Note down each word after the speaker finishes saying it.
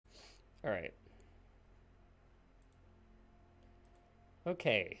All right.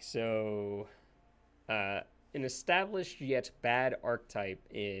 Okay, so an established yet bad archetype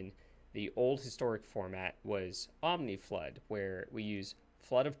in the old historic format was Omni Flood, where we use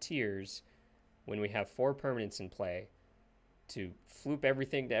Flood of Tears when we have 4 permanents in play to floop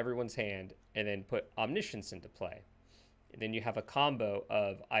everything to everyone's hand and then put Omniscience into play. And then you have a combo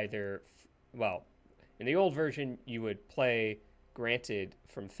of either, well, in the old version, you would play Granted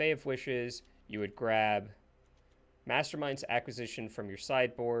from Fae of Wishes, you would grab Mastermind's Acquisition from your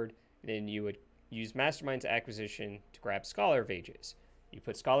sideboard, then you would use Mastermind's Acquisition to grab Scholar of Ages. You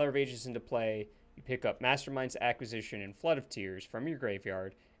put Scholar of Ages into play, you pick up Mastermind's Acquisition and Flood of Tears from your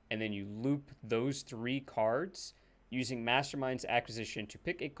graveyard, and then you loop those 3 cards using Mastermind's Acquisition to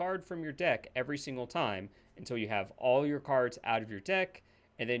pick a card from your deck every single time until you have all your cards out of your deck,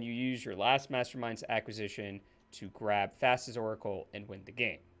 and then you use your last Mastermind's Acquisition to grab Fastest Oracle and win the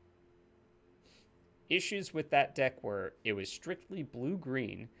game. Issues with that deck were it was strictly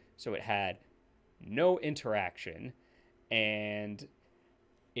blue-green, so it had no interaction, and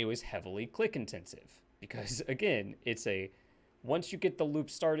it was heavily click intensive because, again, once you get the loop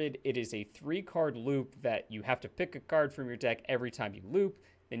started, it is a 3-card loop that you have to pick a card from your deck every time you loop.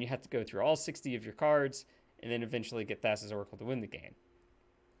 Then you have to go through all 60 of your cards and then eventually get Thassa's Oracle to win the game.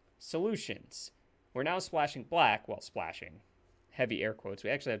 Solutions. We're now splashing black, well, splashing. Heavy air quotes. We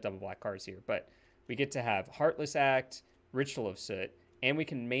actually have double black cards here, but we get to have Heartless Act, Ritual of Soot, and we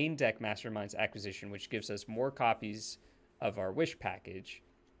can main deck Mastermind's Acquisition, which gives us more copies of our Wish package.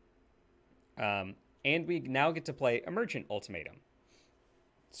 And we now get to play Emergent Ultimatum.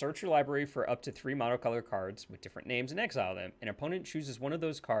 Search your library for up to 3 monocolor cards with different names and exile them. An opponent chooses one of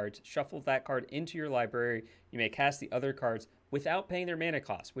those cards, shuffle that card into your library. You may cast the other cards without paying their mana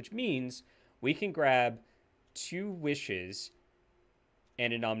cost, which means we can grab 2 Wishes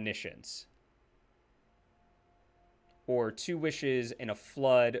and an Omniscience. Or 2 Wishes and a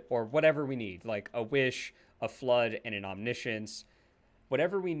Flood, or whatever we need, like a Wish, a Flood, and an Omniscience.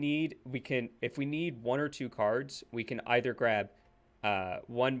 Whatever we need, we can, if we need 1 or 2 cards, we can either grab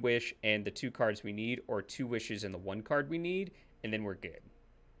 1 Wish and the 2 cards we need, or 2 Wishes and the 1 card we need, and then we're good.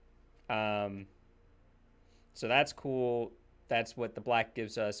 So that's cool. That's what the black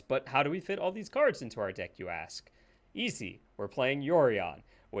gives us. But how do we fit all these cards into our deck, you ask? Easy. We're playing Yorion,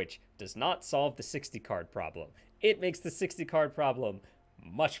 which does not solve the 60-card problem. It makes the 60-card problem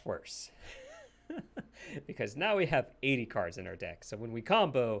much worse. Because now we have 80 cards in our deck. So when we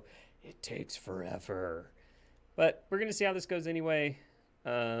combo, it takes forever. But we're going to see how this goes anyway.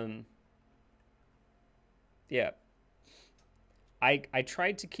 Yeah. I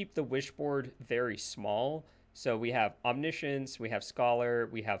tried to keep the wish board very small. So we have Omniscience, we have Scholar,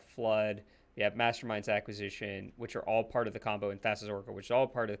 we have Flood, we have Mastermind's Acquisition, which are all part of the combo, and Thassa's Oracle, which is all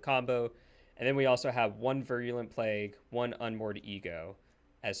part of the combo. And then we also have 1 Virulent Plague, 1 Unmoored Ego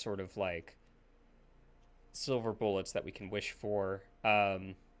as sort of like silver bullets that we can wish for.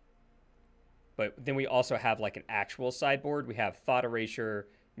 But then we also have like an actual sideboard. We have Thought Erasure,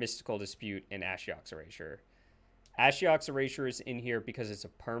 Mystical Dispute, and Ashiok's Erasure. Ashiok's Erasure is in here because it's a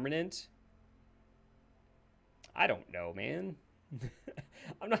permanent. I don't know, man.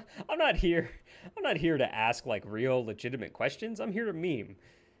 I'm not here to ask like real legitimate questions. I'm here to meme.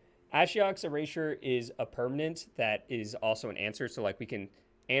 Ashiok's Erasure is a permanent that is also an answer. So like we can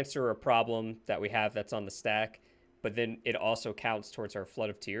answer a problem that we have that's on the stack, but then it also counts towards our Flood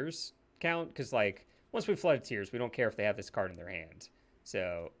of Tears count, because like once we Flood of Tears, we don't care if they have this card in their hand.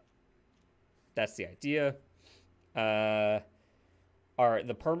 So that's the idea. The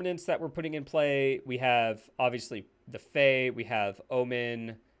permanents that we're putting in play, we have obviously the Fae, we have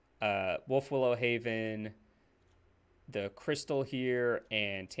Omen, Wolf Willow Haven, the Crystal here,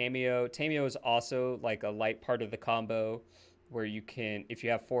 and Tameo. Tameo is also like a light part of the combo where you can, if you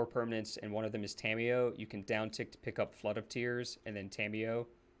have 4 permanents and one of them is Tameo, you can downtick to pick up Flood of Tears and then Tameo.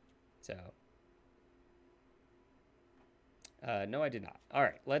 So, no, I did not. All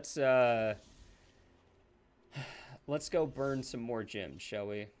right, let's go burn some more gems, shall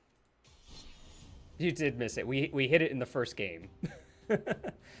we? You did miss it. We hit it in the first game.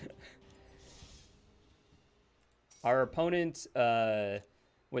 Our opponent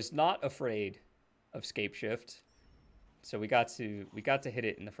was not afraid of Scape Shift, so we got to hit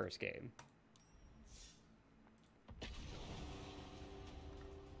it in the first game.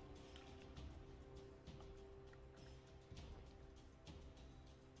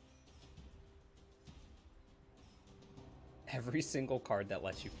 Every single card that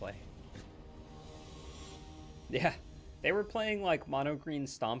lets you play. Yeah, they were playing like mono green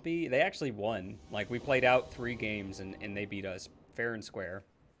Stompy. They actually won. Like we played out 3 games and they beat us fair and square.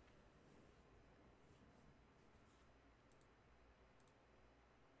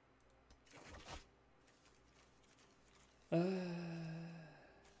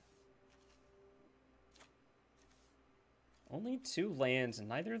 Only 2 lands, and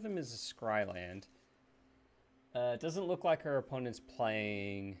neither of them is a scry land. It doesn't look like our opponent's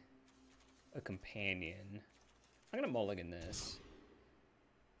playing a companion. I'm going to mulligan this.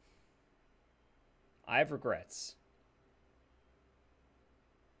 I have regrets.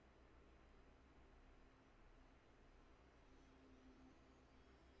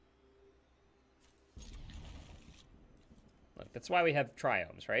 Look, that's why we have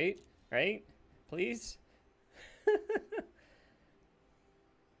triomes, right? Right? Please?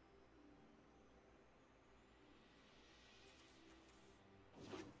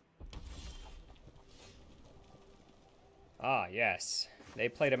 Ah, yes. They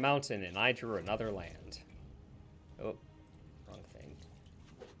played a mountain and I drew another land. Oh, wrong thing.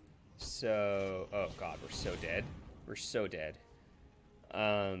 So, oh god, we're so dead. We're so dead.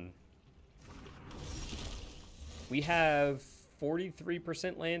 We have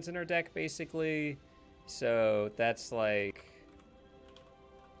 43% lands in our deck, basically. So that's like...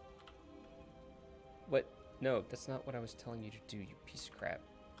 What? No, that's not what I was telling you to do, you piece of crap.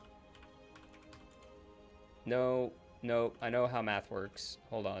 No, no, I know how math works.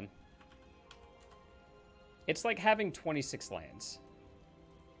 Hold on. It's like having 26 lands.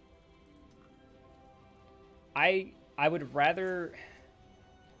 I would rather...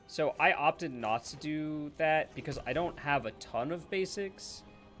 So I opted not to do that because I don't have a ton of basics.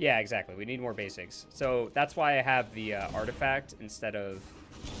 Yeah, exactly. We need more basics. So that's why I have the artifact instead of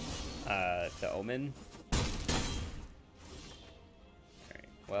the omen. Alright,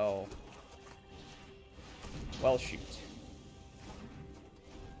 well... Well, shoot.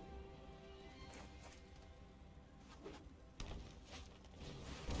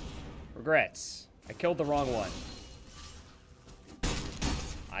 Regrets. I killed the wrong one.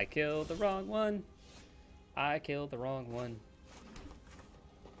 I killed the wrong one. I killed the wrong one.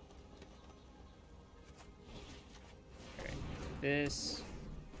 Alright, do this.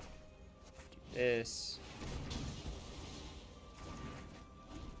 Do this.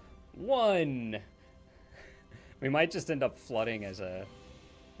 1! We might just end up flooding as a...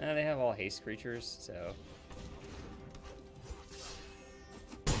 they have all haste creatures, so...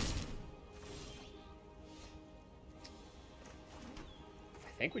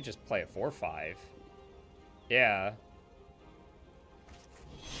 I think we just play a 4/5. Yeah.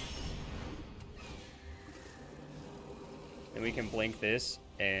 And we can blink this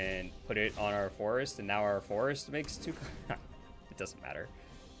and put it on our forest, and now our forest makes 2... It doesn't matter.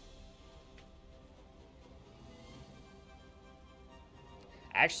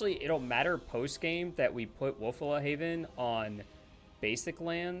 Actually, it'll matter post-game that we put Wolfula Haven on basic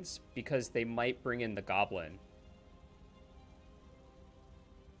lands because they might bring in the Goblin.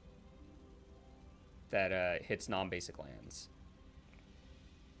 That hits non-basic lands.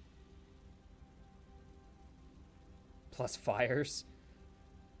 Plus fires.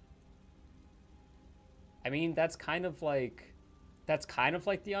 I mean, that's kind of like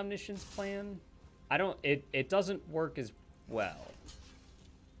the Omniscience plan. It doesn't work as well.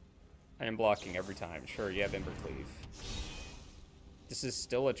 I am blocking every time. Sure, you have Embercleave. This is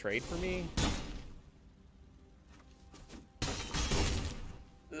still a trade for me?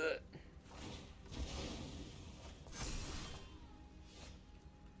 Ugh.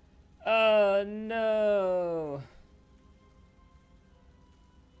 Oh, no.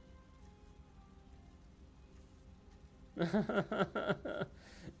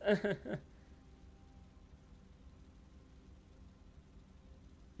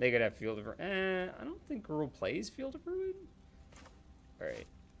 They could have Field of Ruin. I don't think Girl plays Field of Ruin. Alright.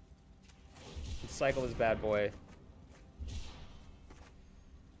 Let's cycle this bad boy.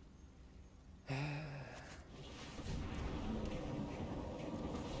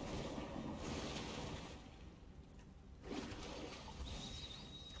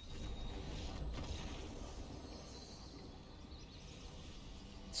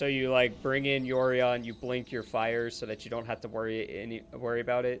 So you like bring in Yorion, you blink your fires so that you don't have to worry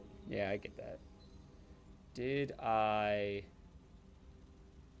about it. Yeah, I get that. Did I?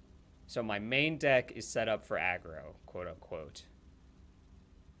 So my main deck is set up for aggro, quote unquote.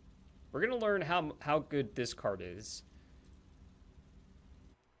 We're gonna learn how good this card is.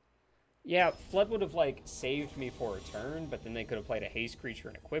 Yeah, Flood would have like saved me for a turn, but then they could have played a haste creature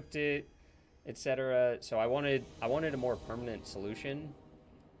and equipped it, etc. So I wanted a more permanent solution.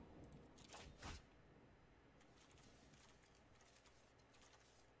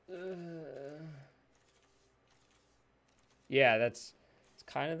 Yeah, it's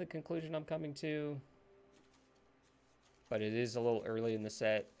kind of the conclusion I'm coming to. But it is a little early in the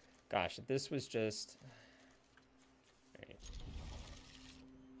set. Gosh, if this was just... Right.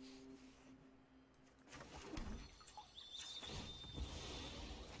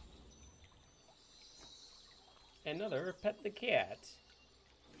 Another Pet the Cat.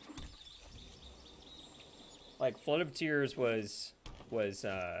 Like, Flood of Tears was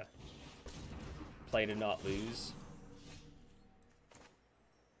play to not lose.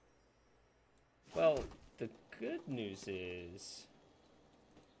 Well, the good news is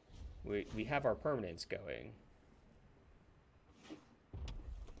we have our permanents going.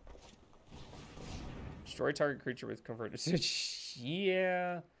 Destroy target creature with converted.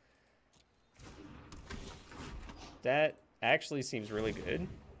 Yeah. That actually seems really good.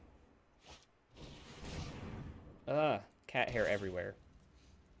 Cat hair everywhere.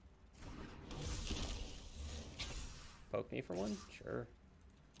 Poke me for one? Sure.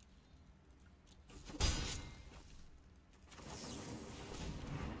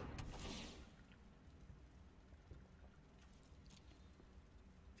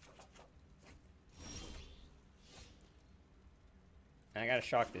 I gotta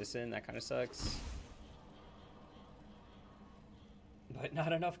shock this in, that kind of sucks. But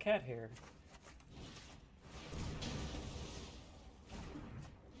not enough cat hair.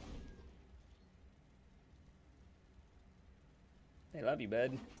 They love you,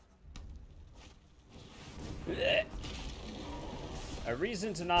 bud. Blech. A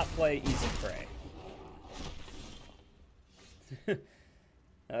reason to not play Easy Prey.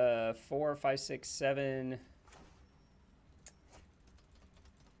 4, 5, 6, 7.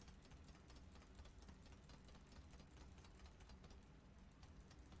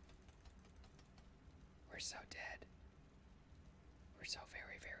 We're so dead. We're so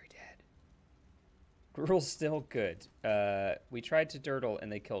very, very dead. Grurl's still good. We tried to Dirtle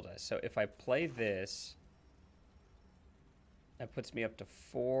and they killed us. So if I play this, that puts me up to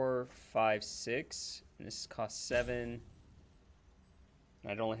 4, 5, 6. And this costs 7.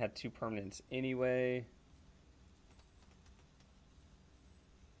 I'd only had 2 permanents anyway.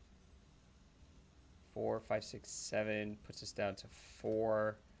 Four, 5, 6, 7 puts us down to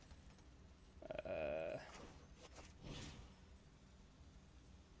 4.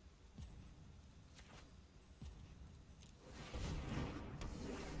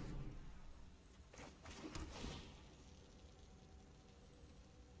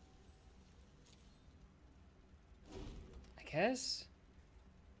 I guess.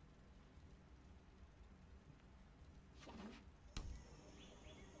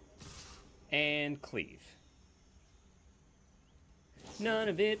 And cleave. None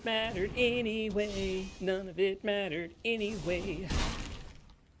of it mattered anyway. None of it mattered anyway.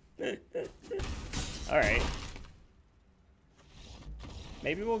 Alright.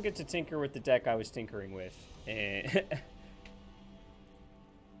 Maybe we'll get to tinker with the deck I was tinkering with. And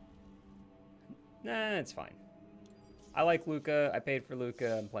nah, it's fine. I like Luca. I paid for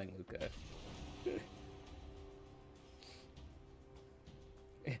Luca. I'm playing Luca.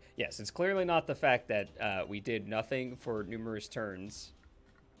 Yes, it's clearly not the fact that we did nothing for numerous turns.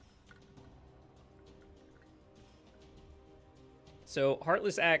 So,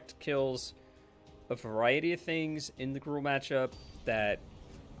 Heartless Act kills a variety of things in the Gruul matchup that...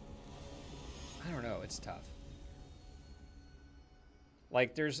 I don't know, it's tough.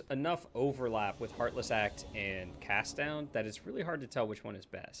 Like, there's enough overlap with Heartless Act and Cast Down that it's really hard to tell which one is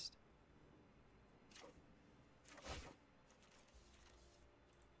best.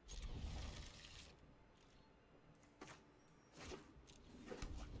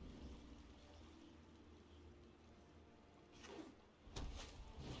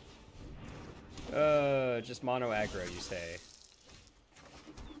 Just mono aggro, you say.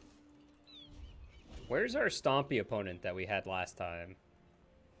 Where's our stompy opponent that we had last time?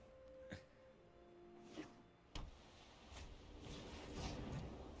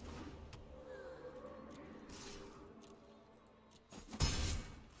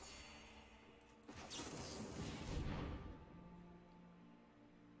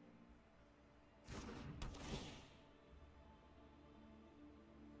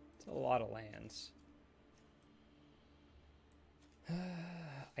 It's a lot of lands.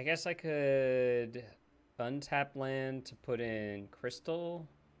 I guess I could untap land to put in Crystal.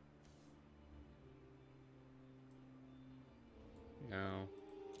 No.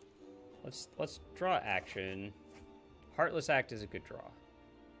 Let's draw action. Heartless Act is a good draw.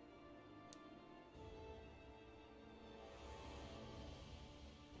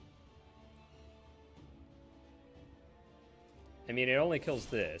 I mean, it only kills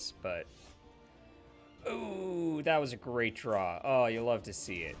this, but... Ooh, that was a great draw. Oh, you'll love to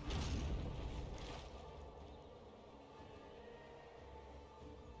see it.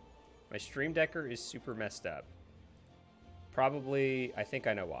 My Stream Decker is super messed up. Probably, I think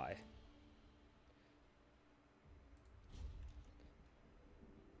I know why.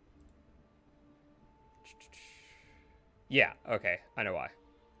 Yeah, okay. I know why.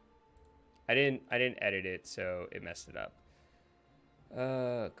 I didn't edit it, so it messed it up.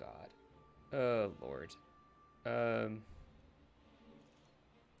 Oh god. Oh lord. I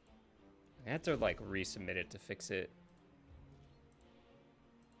have to like resubmit it to fix it.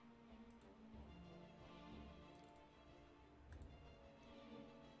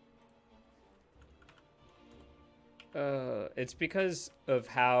 It's because of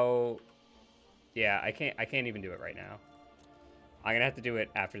how. Yeah, I can't even do it right now. I'm gonna have to do it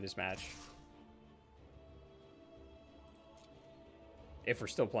after this match. If we're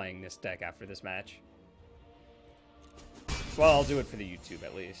still playing this deck after this match. Well, I'll do it for the YouTube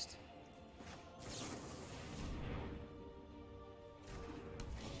at least.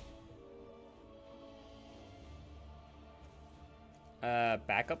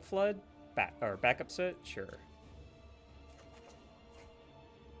 Backup flood? Or backup soot? Sure.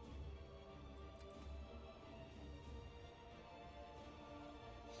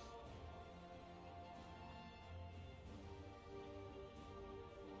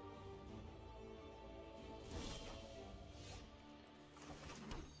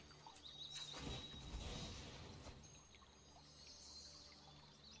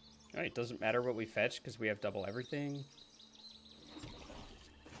 Alright, doesn't matter what we fetch because we have double everything.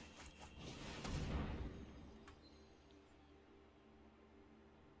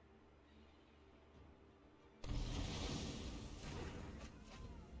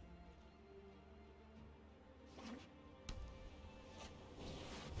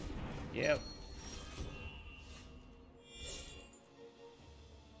 Yep.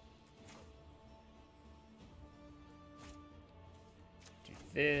 Do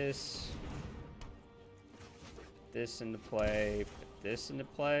this. Put this into play. Put this into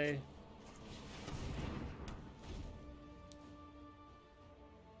play.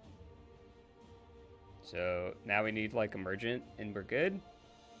 So now we need like emergent and we're good.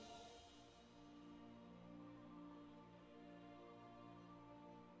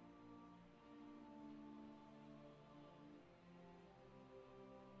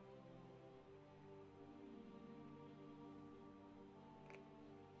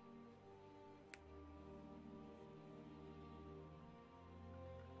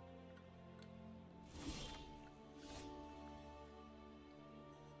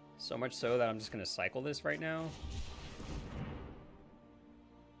 So much so that I'm just going to cycle this right now.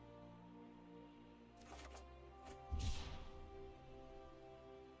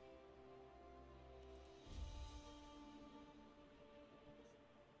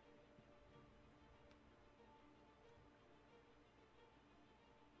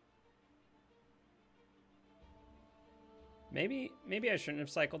 Maybe I shouldn't have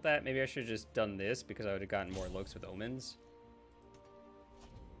cycled that. Maybe I should have just done this because I would have gotten more looks with omens.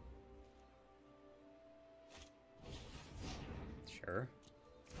 Sure.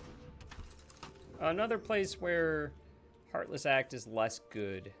 Another place where Heartless Act is less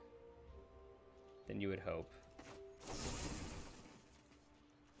good than you would hope.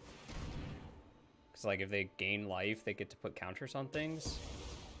 Because, like, if they gain life, they get to put counters on things.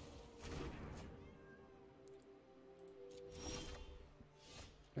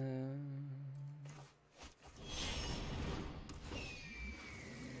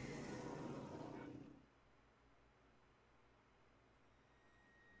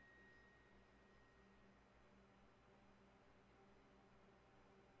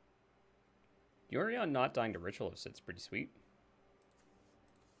 Yorion not dying to Ritual of Sit's pretty sweet.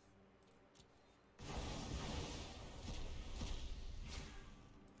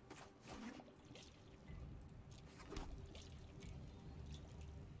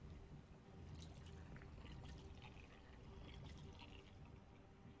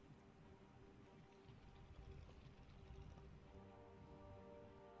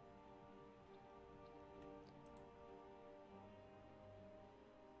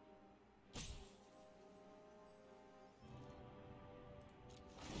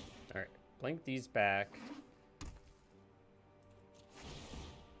 Alright, blink these back.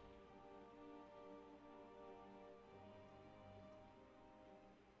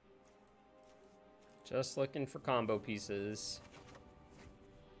 Just looking for combo pieces.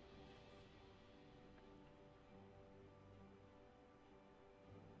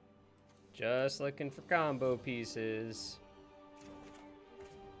 Just looking for combo pieces.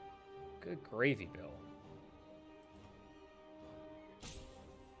 Good gravy, Bill.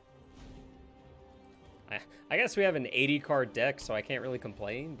 I guess we have an 80 card deck, so I can't really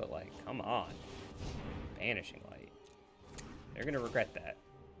complain, but like, come on. Banishing Light. They're gonna regret that.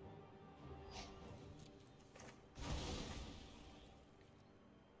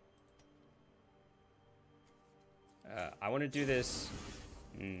 I want to do this.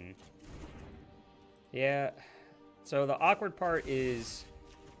 Yeah. So the awkward part is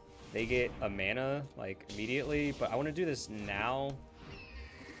they get a mana, like, immediately. But I want to do this now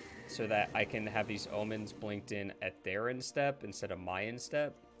so that I can have these omens blinked in at their end step instead of my end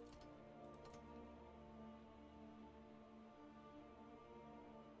step.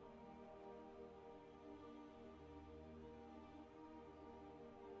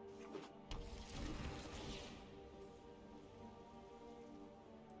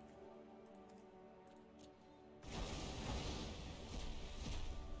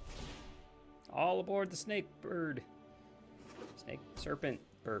 All aboard the snake bird. Snake serpent.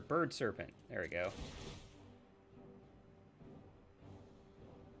 Bird serpent. There we go.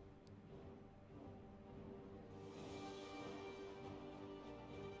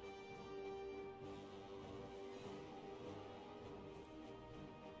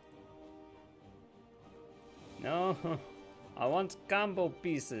 No, I want combo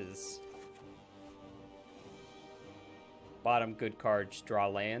pieces. Bottom good cards draw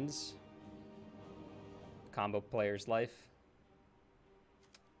lands. Combo player's life.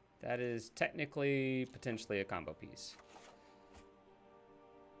 That is technically, potentially a combo piece.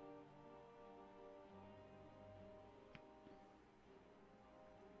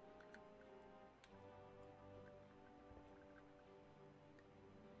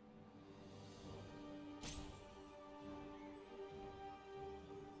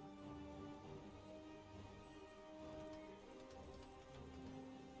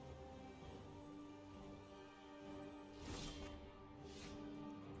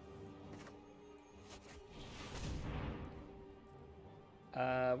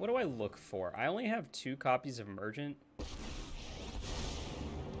 What do I look for? I only have 2 copies of Emergent.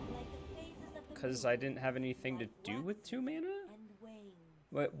 Because I didn't have anything to do with 2 mana?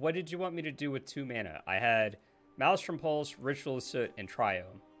 What did you want me to do with 2 mana? I had Maelstrom Pulse, Ritual of Soot, and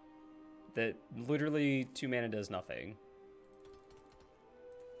Triome. That literally 2 mana does nothing.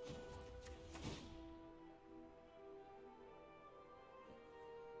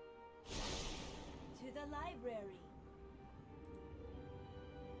 To the library.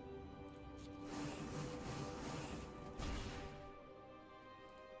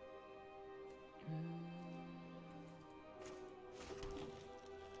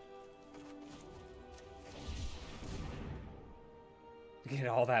 Get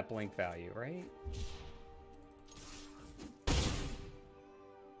all that blink value, right?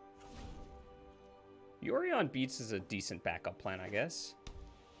 Yorion Beats is a decent backup plan, I guess.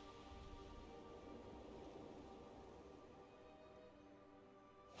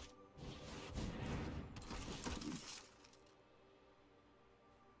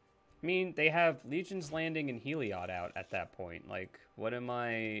 I mean, they have Legion's Landing and Heliod out at that point. Like, what am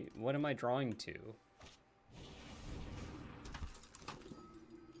I drawing to?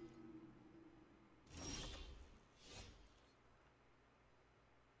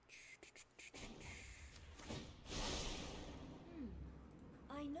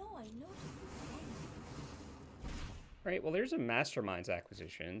 I know. Right, well, there's a Masterminds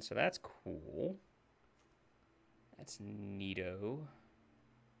acquisition, so that's cool. That's neato.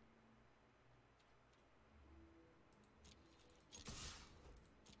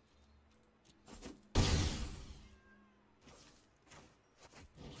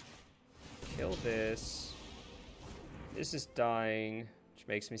 Kill this. This is dying, which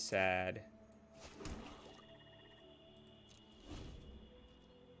makes me sad.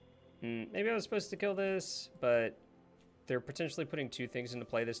 Maybe I was supposed to kill this, but they're potentially putting 2 things into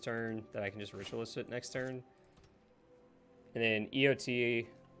play this turn that I can just Ritualist it next turn. And then EOT,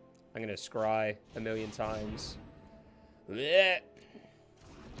 I'm going to scry 1,000,000 times. Blech.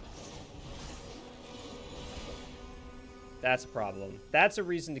 That's a problem. That's a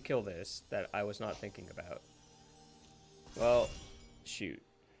reason to kill this that I was not thinking about. Well, shoot.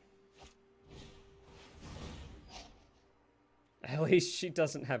 At least she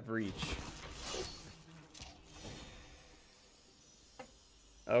doesn't have reach.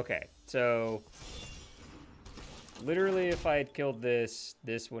 Okay, so literally if I had killed this,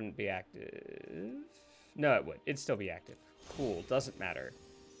 this wouldn't be active. No, it would. It'd still be active. Cool, doesn't matter.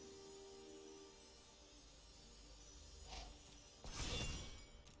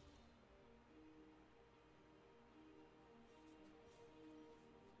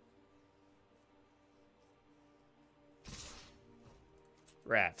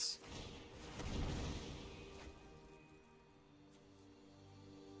 Rats.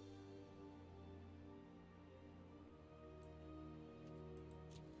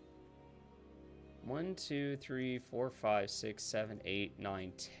 One, 2, 3, 4, 5, 6, 7, 8,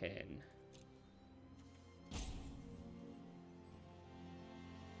 9, 10.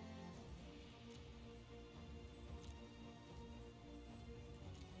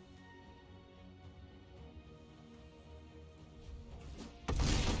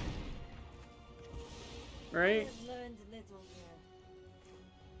 right? have learned little here.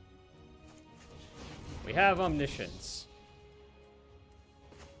 We have omniscience.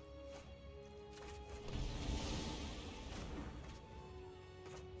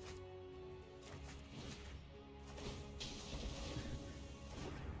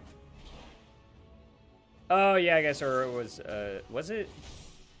 Oh yeah, I guess, or it was it?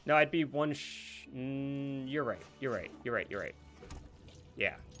 No, I'd be one. You're right. You're right. You're right. You're right.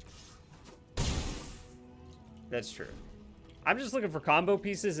 Yeah, that's true. I'm just looking for combo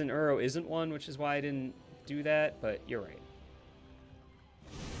pieces, and Uro isn't one, which is why I didn't do that. But you're right.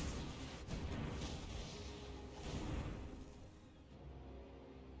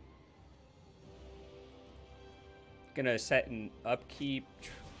 Gonna set an upkeep.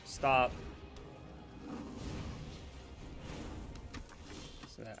 Stop.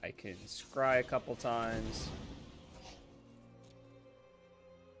 So that I can scry a couple times.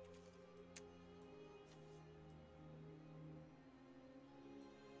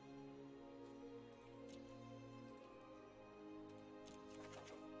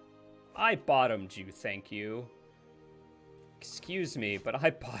 I bottomed you, thank you. Excuse me, but I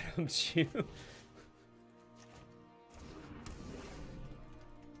bottomed you.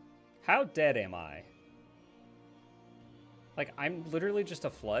 How dead am I? Like, I'm literally just a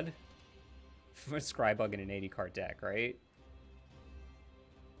flood from a Scrybug in an 80 card deck, right?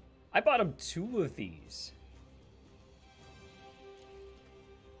 I bottomed 2 of these.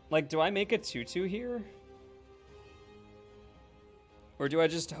 Like, do I make a 2/2 here? Or do I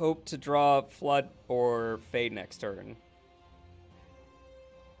just hope to draw Flood or Fade next turn?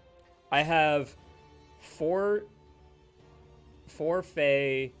 I have 4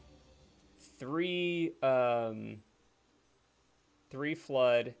 Fey, 3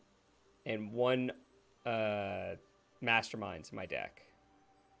 Flood, and 1 Masterminds in my deck.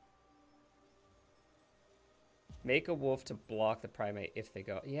 Make a wolf to block the primate if they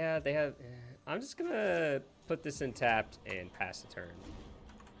go. Yeah, they have. I'm just gonna put this in tapped and pass the turn.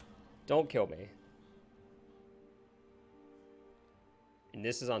 Don't kill me. And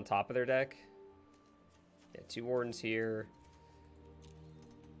this is on top of their deck. Yeah, 2 wardens here.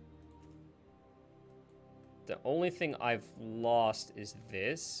 The only thing I've lost is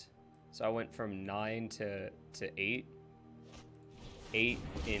this. So I went from 9 to 8. 8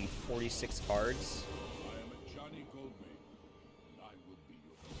 in 46 cards.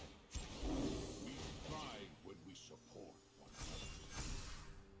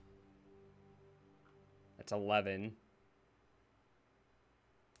 That's 11.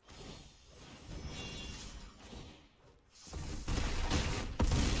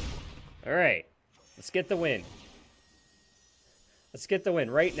 All right, let's get the win. Let's get the win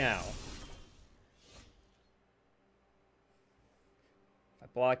right now. If I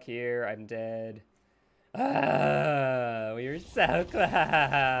block here, I'm dead. Ah, we were so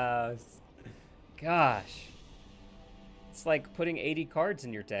close. Gosh. It's like putting 80 cards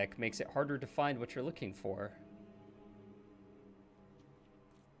in your deck makes it harder to find what you're looking for.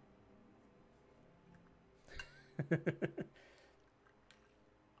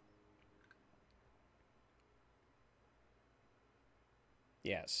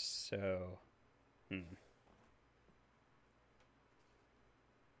 Yes, so...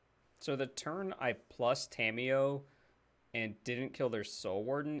 So the turn I plus Tameo and didn't kill their Soul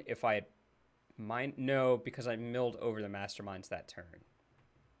Warden, if I had... No, because I milled over the Masterminds that turn.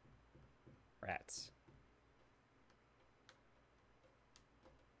 Rats.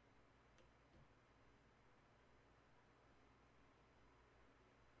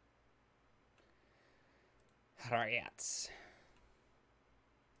 Rats.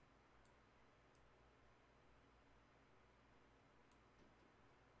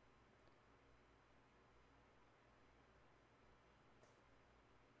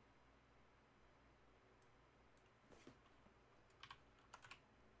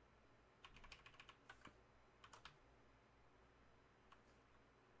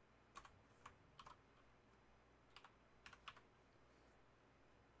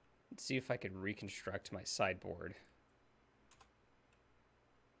 Let's see if I can reconstruct my sideboard.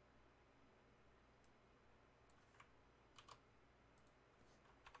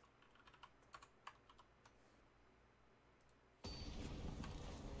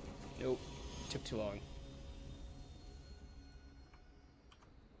 Nope, took too long.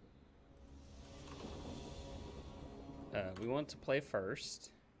 We want to play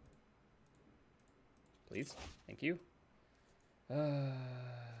first. Please, thank you.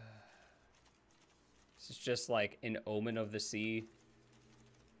 This is just like an Omen of the Sea.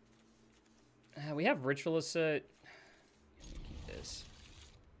 We have Ritualist. Keep this.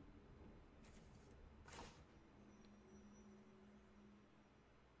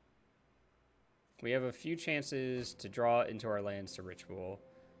 We have a few chances to draw into our lands to Ritual,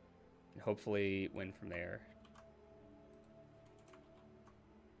 and hopefully win from there.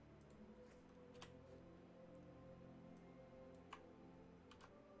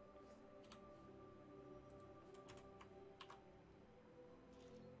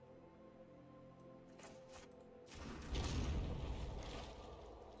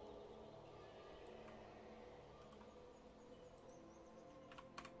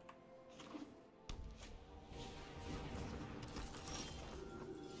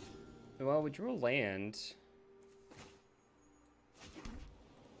 Well, we drew a land. So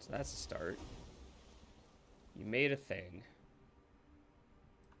that's a start. You made a thing.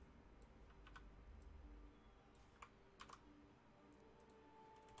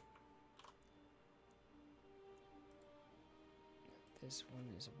 This one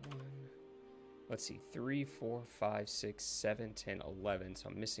is 1. Let's see. 3, 4, 5, 6, 7, 10, 11. So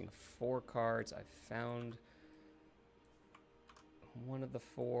I'm missing 4 cards. I found one of the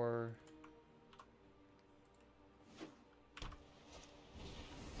 4.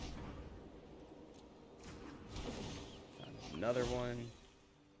 Another one.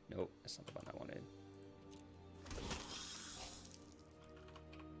 Nope, that's not the one I wanted.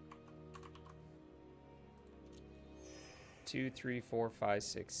 Two, 3, 4, 5,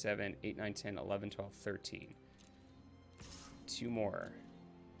 6, 7, 8, 9, 10, 11, 12, 13. 2 more.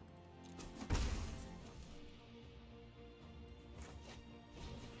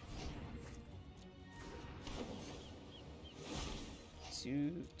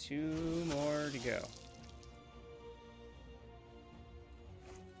 Two more to go.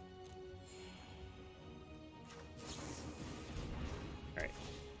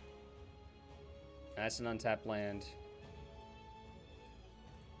 That's an untapped land.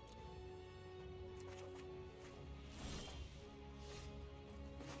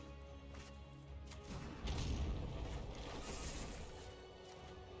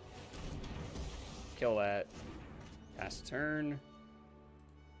 Kill that. Pass turn.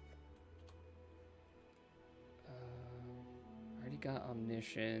 Already got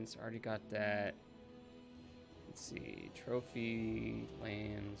Omniscience. Already got that. Let's see. Trophy,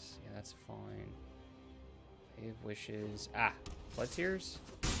 lands. Yeah, that's fine. Of Wishes. Ah, Blood Tears.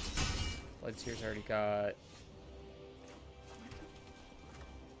 Blood Tears already got.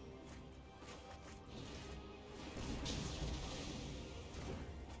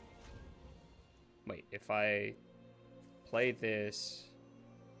 Wait, if I play this,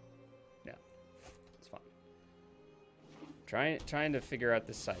 no, it's fine. Trying to figure out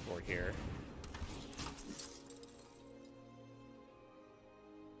this sideboard here.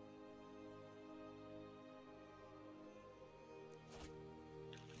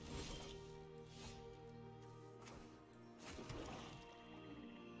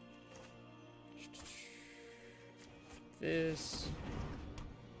 This.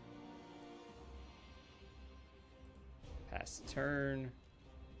 Pass turn.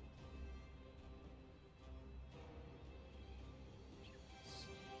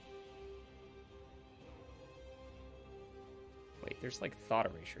 Wait, there's like thought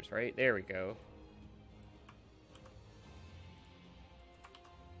erasures, right? There we go.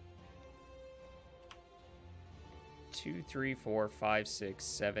 Two, 3, 4, 5, 6,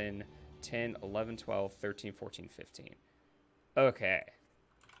 7, 10, 11, 12, 13, 14, 15. Okay.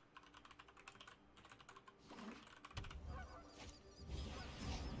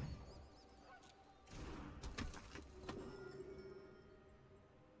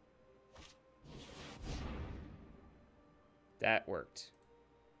 That worked.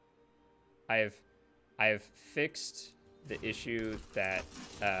 I have fixed the issue that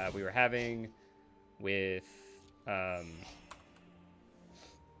we were having with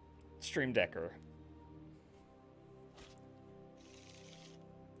Stream Decker.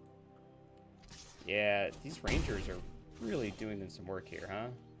 Yeah, these Rangers are really doing them some work here, huh?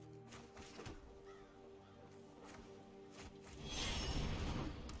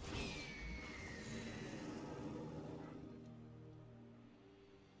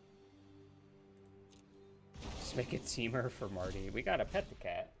 Just make a teamer for Marty. We gotta pet the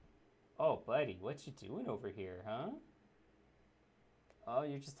cat. Oh, buddy, what you doing over here, huh? Oh,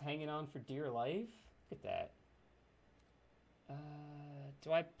 you're just hanging on for dear life? Look at that.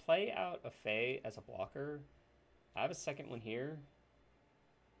 Do I play out a Fae as a blocker? I have a second one here.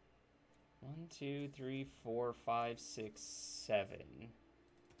 1, 2, 3, 4, 5, 6, 7.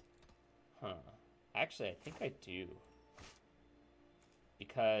 Huh. Actually, I think I do.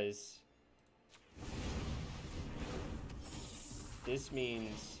 Because this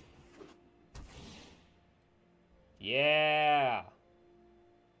means... Yeah!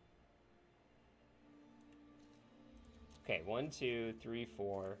 Okay, 1, 2, 3,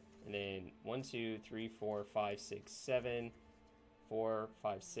 4, and then 1, 2, 3, 4, 5, 6, 7, 4,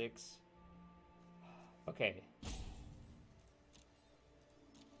 5, 6. Okay.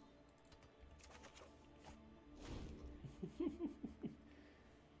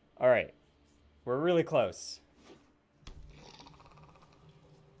 All right, we're really close.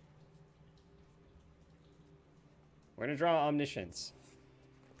 We're gonna draw Omniscience.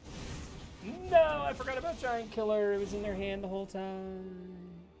 No, I forgot about Giant Killer. It was in their hand the whole time.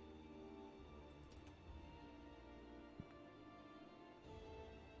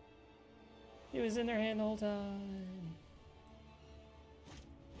 It was in their hand the whole time.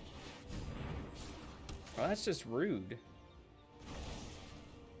 Oh, that's just rude.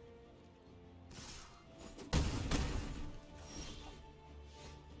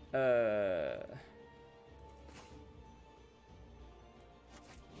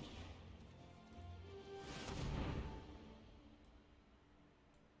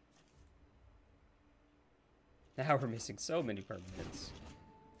 Now we're missing so many permanents.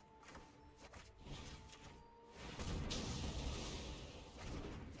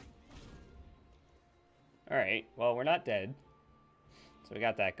 Alright, well, we're not dead. So we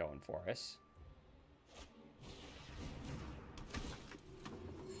got that going for us.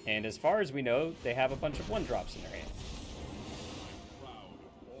 And as far as we know, they have a bunch of 1-drops in their hand. Proud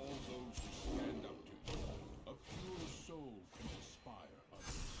of all those who stand up to you, a pure soul can inspire others.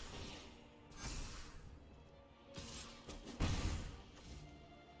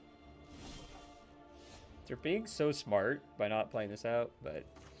 They're being so smart by not playing this out, but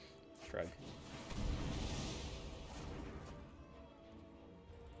shrug.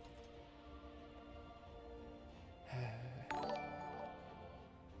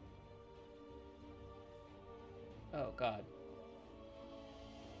 Oh, God.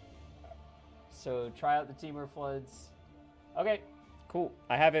 So, try out the Temur Floods. Okay, cool.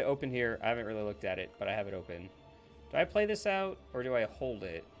 I have it open here. I haven't really looked at it, but I have it open. Do I play this out, or do I hold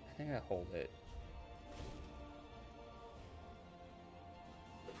it? I think I hold it.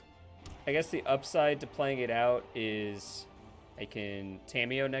 I guess the upside to playing it out is I can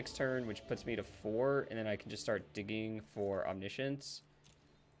Tamiyo next turn, which puts me to 4, and then I can just start digging for Omniscience.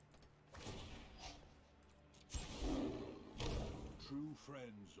 True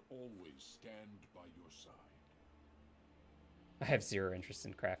friends always stand by your side. I have 0 interest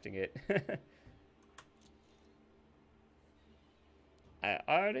in crafting it. I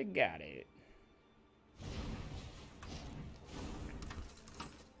already got it.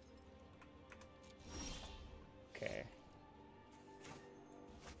 Okay.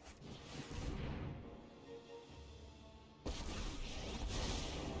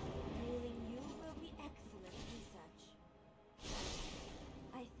 Dueling you will be excellent research.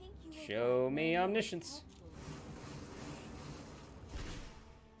 I think you will Show find me my notes Omniscience. helpful.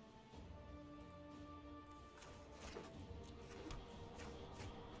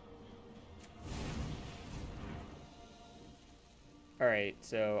 Alright,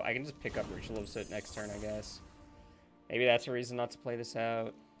 so I can just pick up Ritual of Soot next turn, I guess. Maybe that's a reason not to play this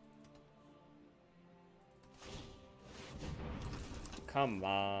out. Come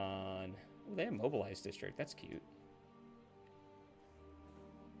on. Ooh, they have Mobilized District. That's cute.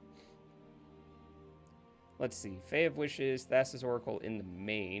 Let's see. Fae of Wishes, Thassa's Oracle in the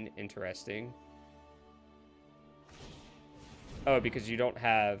main. Interesting. Oh, because you don't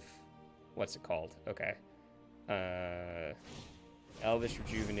have... What's it called? Okay. Elvish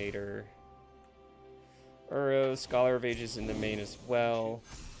Rejuvenator. Uro, Scholar of Ages in the main as well.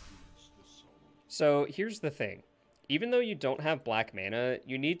 So here's the thing. Even though you don't have black mana,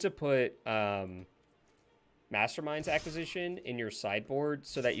 you need to put Mastermind's Acquisition in your sideboard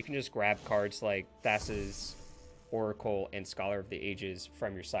so that you can just grab cards like Thassa's Oracle and Scholar of the Ages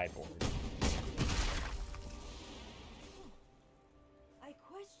from your sideboard. I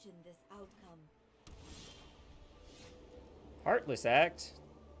question this outcome. Heartless Act.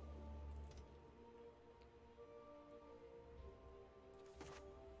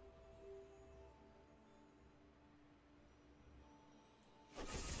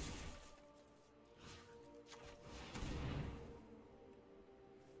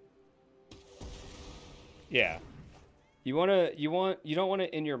 Yeah. You don't want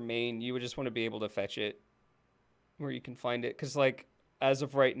it in your main. You would just want to be able to fetch it where you can find it. Because, like, as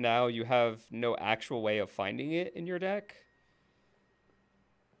of right now, you have no actual way of finding it in your deck.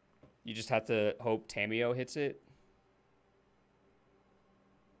 You just have to hope Tamiyo hits it.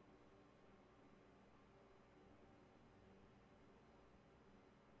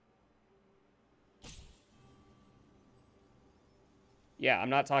 Yeah,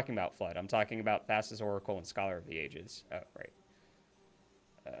 I'm not talking about Flood. I'm talking about Thassa's Oracle and Scholar of the Ages. Oh, right.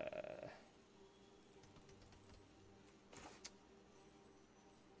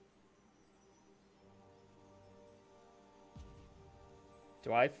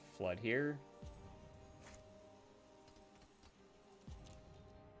 Do I Flood here?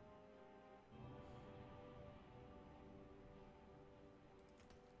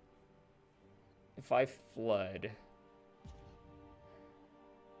 If I Flood...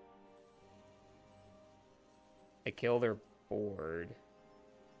 I kill their board.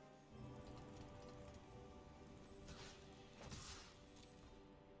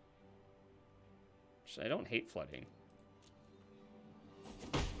 Actually, I don't hate flooding.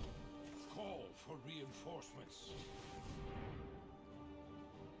 Call for reinforcements.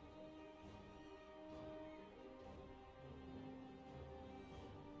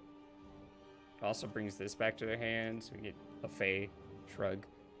 Also brings this back to their hand, so we get a Fey Shrug.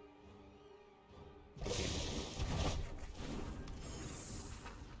 Okay.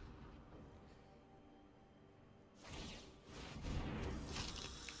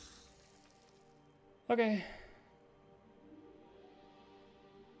 Okay.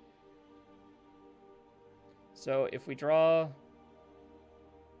 So if we draw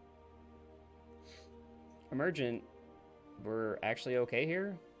Emergent, we're actually okay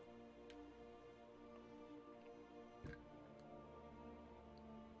here.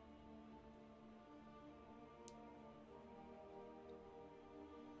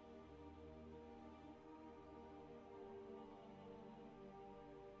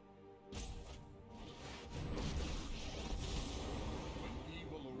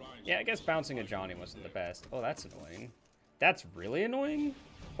 Yeah, I guess bouncing a Johnny wasn't the best. Oh, that's annoying. That's really annoying?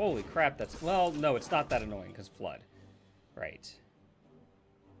 Holy crap, that's... Well, no, it's not that annoying, because Flood. Right.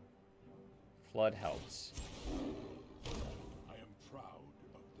 Flood helps. I am proud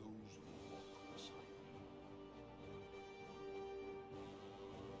of those who walk beside me.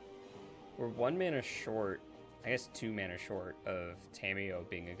 We're 1 mana short, I guess 2 mana short of Tameo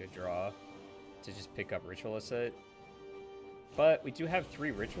being a good draw to just pick up Ritualist it. But we do have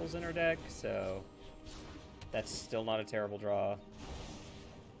 3 rituals in our deck, so that's still not a terrible draw.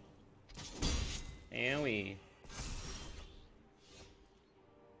 And we...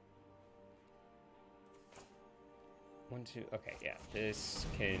 One, two... Okay, yeah. This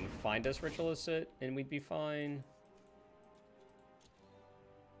can find us Ritualist it, and we'd be fine.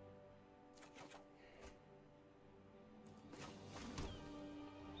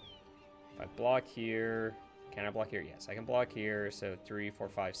 If I block here... Can I block here? Yes, I can block here. So 3, 4,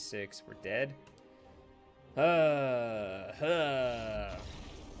 5, 6. We're dead.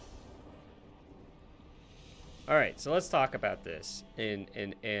 All right, so let's talk about this and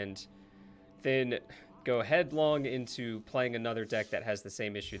then go headlong into playing another deck that has the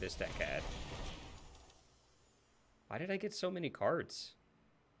same issue this deck had. Why did I get so many cards?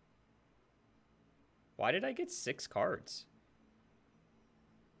 Why did I get 6 cards?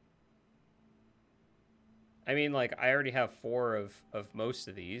 I mean, like, I already have 4 of most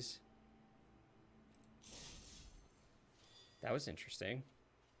of these. That was interesting.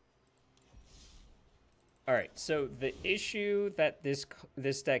 All right, so the issue that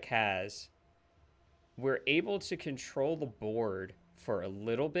this deck has, we're able to control the board for a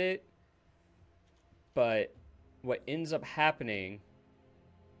little bit, but what ends up happening...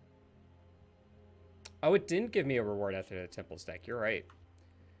 Oh, it didn't give me a reward after the Temples deck. You're right.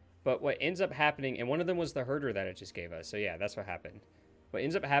 But what ends up happening, and one of them was the herder that it just gave us. So yeah, that's what happened. What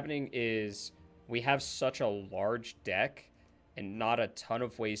ends up happening is we have such a large deck and not a ton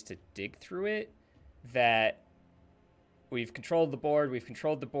of ways to dig through it that we've controlled the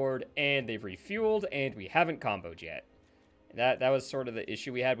board, and they've refueled, and we haven't comboed yet. That was sort of the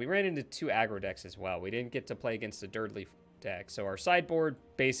issue we had. We ran into 2 aggro decks as well. We didn't get to play against the Dirtleaf deck. So our sideboard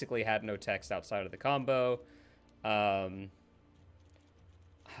basically had no text outside of the combo.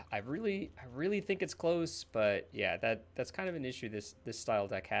 I really think it's close, but yeah, that's kind of an issue this style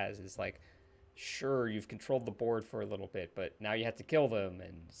deck has, is like, sure, you've controlled the board for a little bit, but now you have to kill them,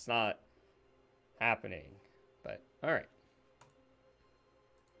 and it's not happening. But all right,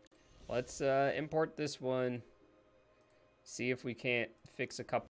 let's import this one, see if we can't fix a couple